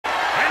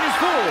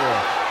for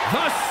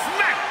the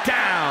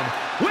SmackDown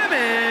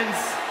Women's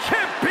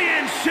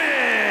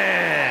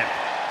Championship.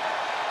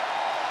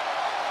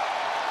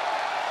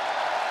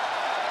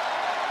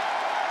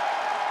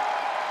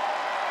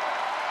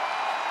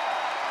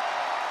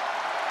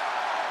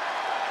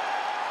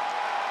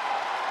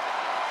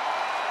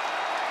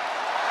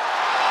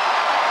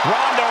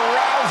 Ronda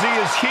Rousey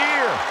is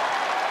here.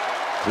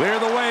 Clear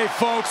the way,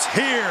 folks.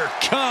 Here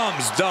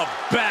comes the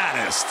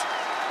baddest.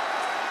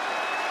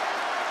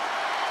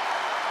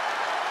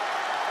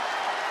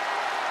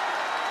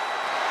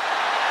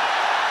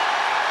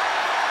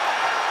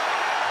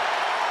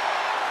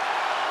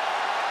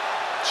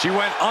 She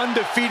went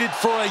undefeated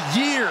for a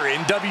year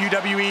in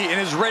WWE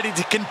and is ready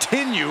to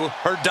continue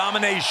her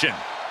domination.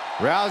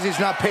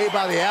 Rousey's not paid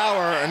by the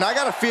hour, and I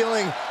got a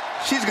feeling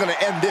she's going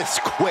to end this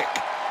quick.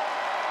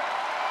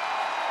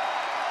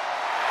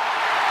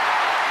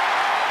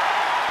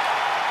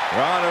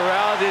 Ronda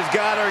Rousey's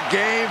got her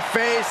game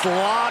face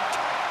locked.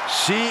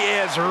 She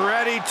is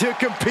ready to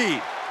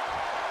compete.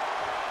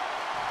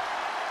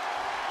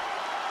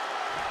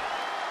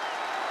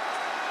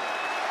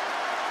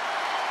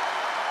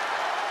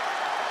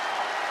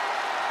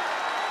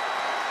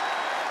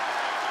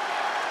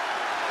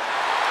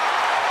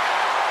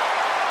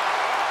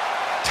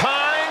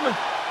 Time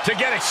to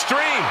get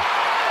extreme.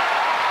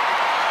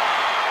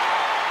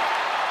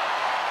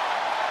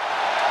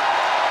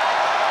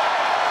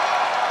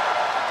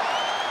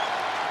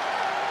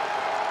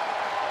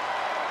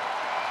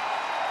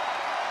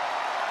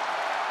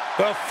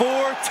 The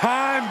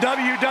four-time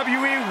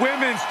WWE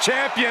Women's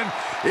Champion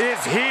is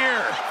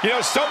here. You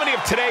know, so many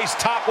of today's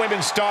top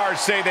women's stars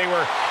say they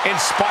were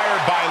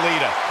inspired by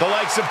Lita. The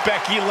likes of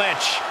Becky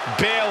Lynch,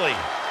 Bayley,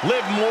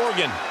 Liv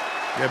Morgan.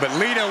 Yeah, but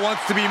Lita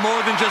wants to be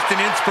more than just an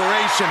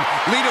inspiration.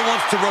 Lita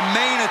wants to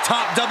remain a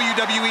top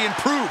WWE and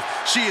prove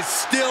she is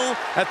still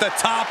at the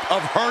top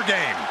of her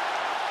game.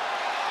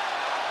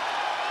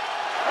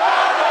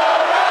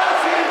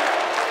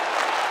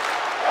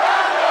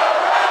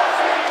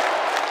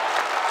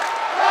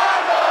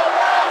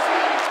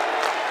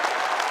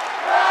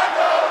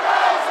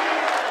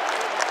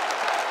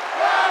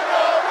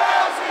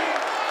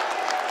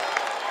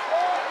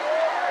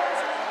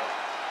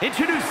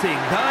 Introducing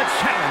the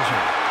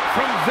challenger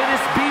from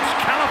Venice Beach,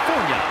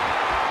 California,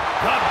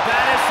 the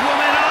baddest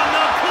woman on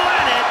the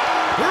planet,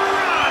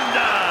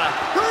 Ronda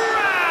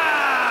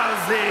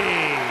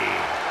Rousey.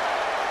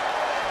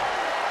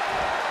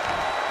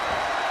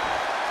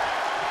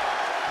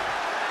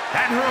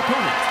 And her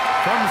opponent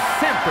from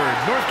Sanford,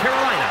 North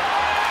Carolina,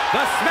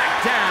 the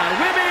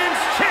SmackDown Women's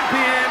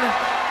Champion,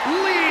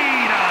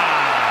 Lita.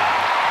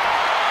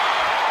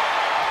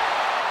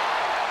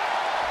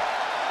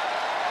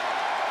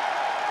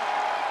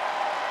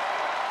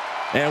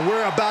 And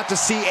we're about to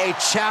see a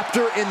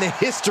chapter in the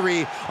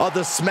history of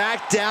the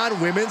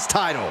SmackDown Women's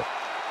title.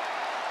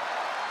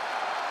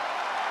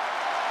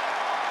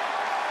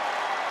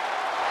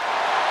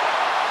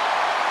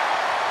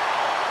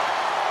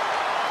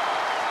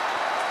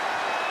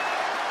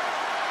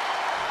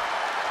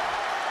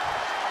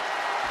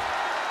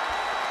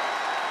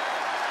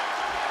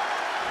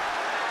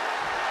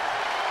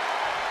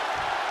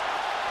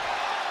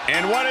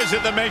 And what is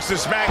it that makes the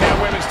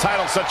SmackDown Women's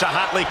title such a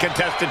hotly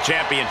contested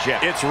championship?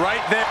 It's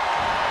right there.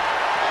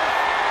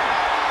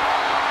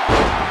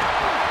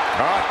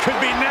 Could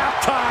be nap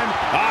time.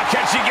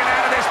 Can she get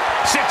out of this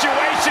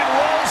situation?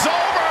 Rolls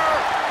over.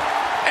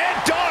 And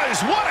does.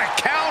 What a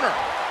counter.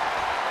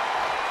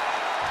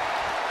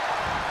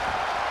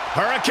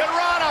 Hurricane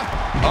Rana.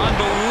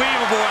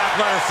 Unbelievable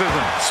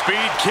athleticism.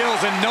 Speed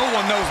kills, and no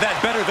one knows that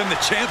better than the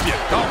champion.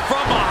 Oh,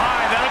 from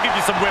behind. That'll give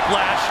you some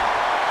whiplash.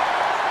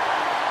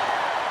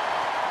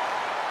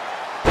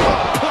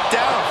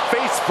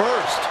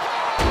 First.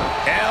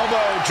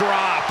 Elbow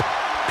drop.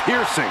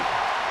 Piercing.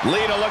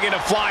 Lita looking to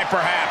fly,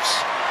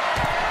 perhaps.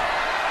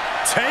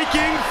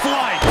 Taking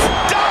flight.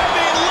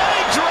 Diving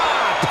leg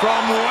drop.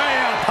 From way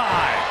up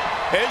high.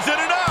 Is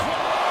it enough?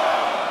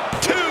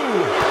 Two.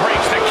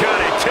 Breaks the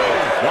count at two.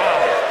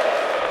 Wow.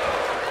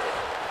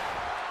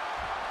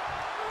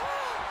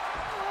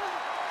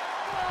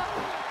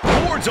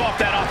 Boards off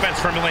that offense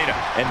from Lita.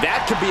 And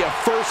that could be a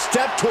first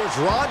step towards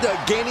Ronda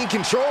gaining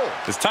control.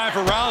 It's time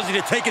for Rousey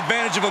to take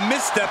advantage of a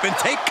misstep and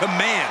take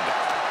command.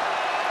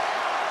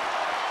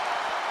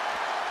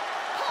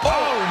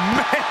 Oh,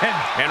 man.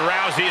 And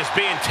Rousey is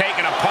being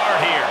taken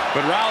apart here.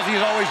 But Rousey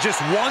is always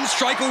just one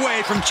strike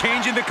away from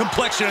changing the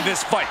complexion of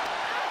this fight.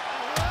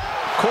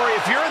 Corey,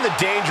 if you're in the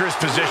dangerous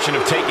position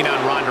of taking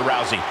on Ronda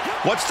Rousey,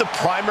 what's the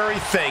primary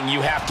thing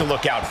you have to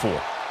look out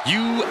for?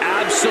 You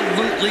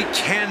absolutely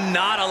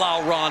cannot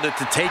allow Ronda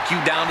to take you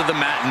down to the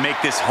mat and make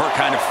this her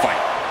kind of fight.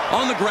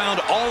 On the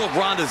ground, all of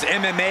Ronda's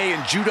MMA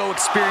and judo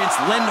experience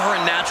lend her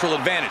a natural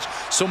advantage.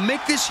 So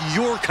make this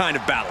your kind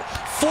of battle.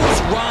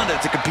 Force Ronda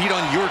to compete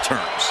on your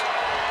terms.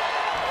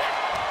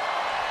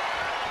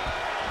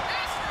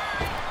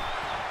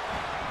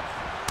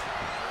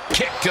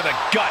 Kick to the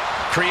gut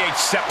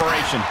creates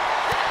separation.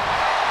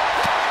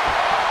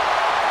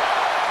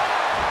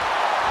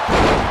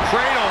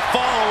 Cradle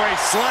follow, a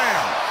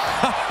slam.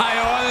 I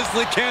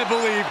honestly can't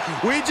believe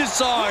we just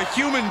saw a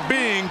human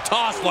being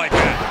tossed like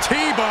that.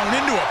 T-bone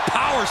into a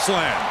power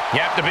slam.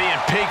 You have to be in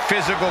peak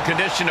physical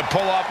condition to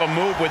pull off a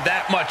move with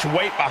that much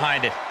weight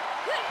behind it.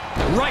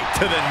 Right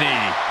to the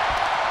knee.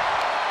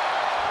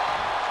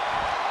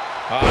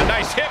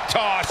 Nice hip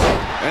toss.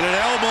 And an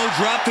elbow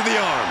drop to the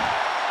arm.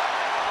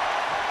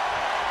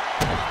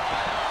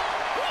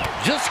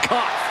 Just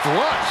caught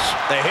flush.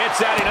 The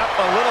hit's adding up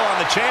a little on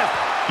the champ.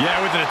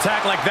 Yeah, with an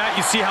attack like that,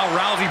 you see how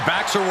Rousey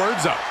backs her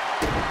words up.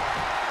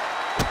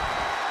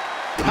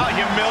 How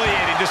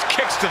humiliating, just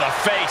kicks to the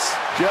face.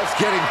 Just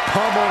getting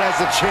pummeled as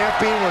the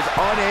champion was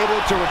unable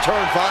to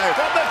return fire.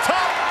 From the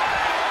top.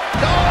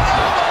 No,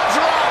 elbow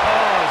drop.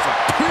 Oh, it's a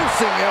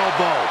piercing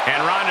elbow. And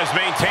Ronda's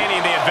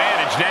maintaining the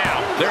advantage now.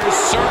 There's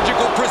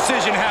surgical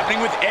precision happening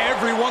with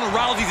every one of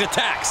Rousey's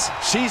attacks.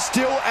 She's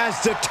still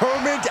as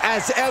determined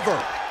as ever.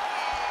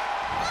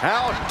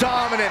 How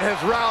dominant has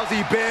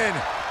Rousey been?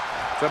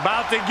 It's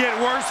about to get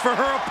worse for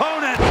her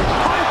opponent.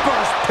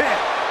 Piper's pit.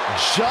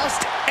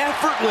 Just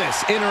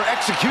effortless in her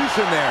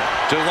execution there.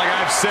 Just like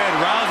I've said,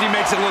 Rousey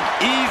makes it look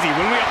easy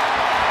when we...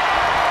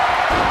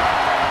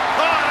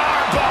 An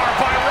armbar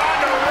by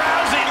Ronda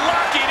Rousey,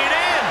 locking it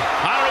in.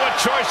 I don't know what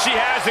choice she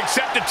has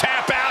except to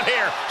tap out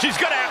here. She's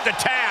going to have to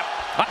tap.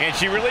 And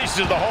she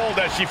releases the hold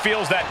as she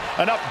feels that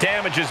enough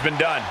damage has been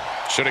done.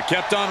 Should have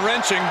kept on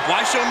wrenching.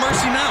 Why show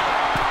mercy now?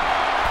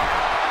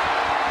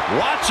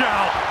 Watch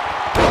out.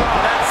 Oh,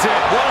 that's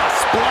it. What a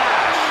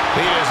splash.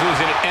 Lita's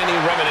losing any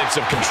remnants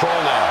of control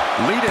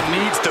now. Lita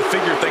needs to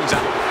figure things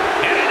out.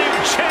 And a new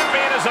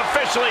champion is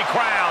officially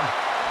crowned.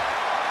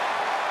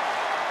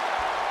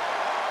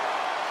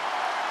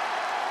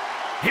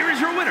 Here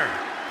is your winner,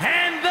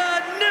 and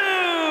the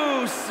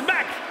new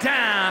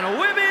SmackDown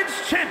Women's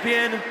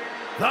Champion,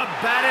 the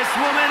baddest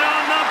woman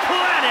on the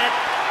planet,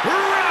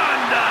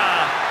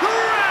 Ronda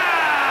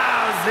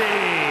Rousey.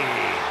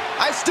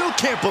 I still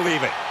can't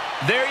believe it.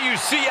 There you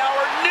see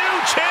our new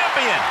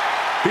champion.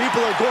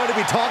 People are going to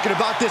be talking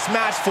about this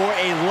match for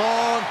a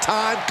long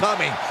time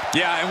coming.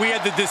 Yeah, and we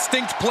had the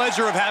distinct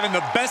pleasure of having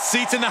the best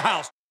seats in the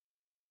house.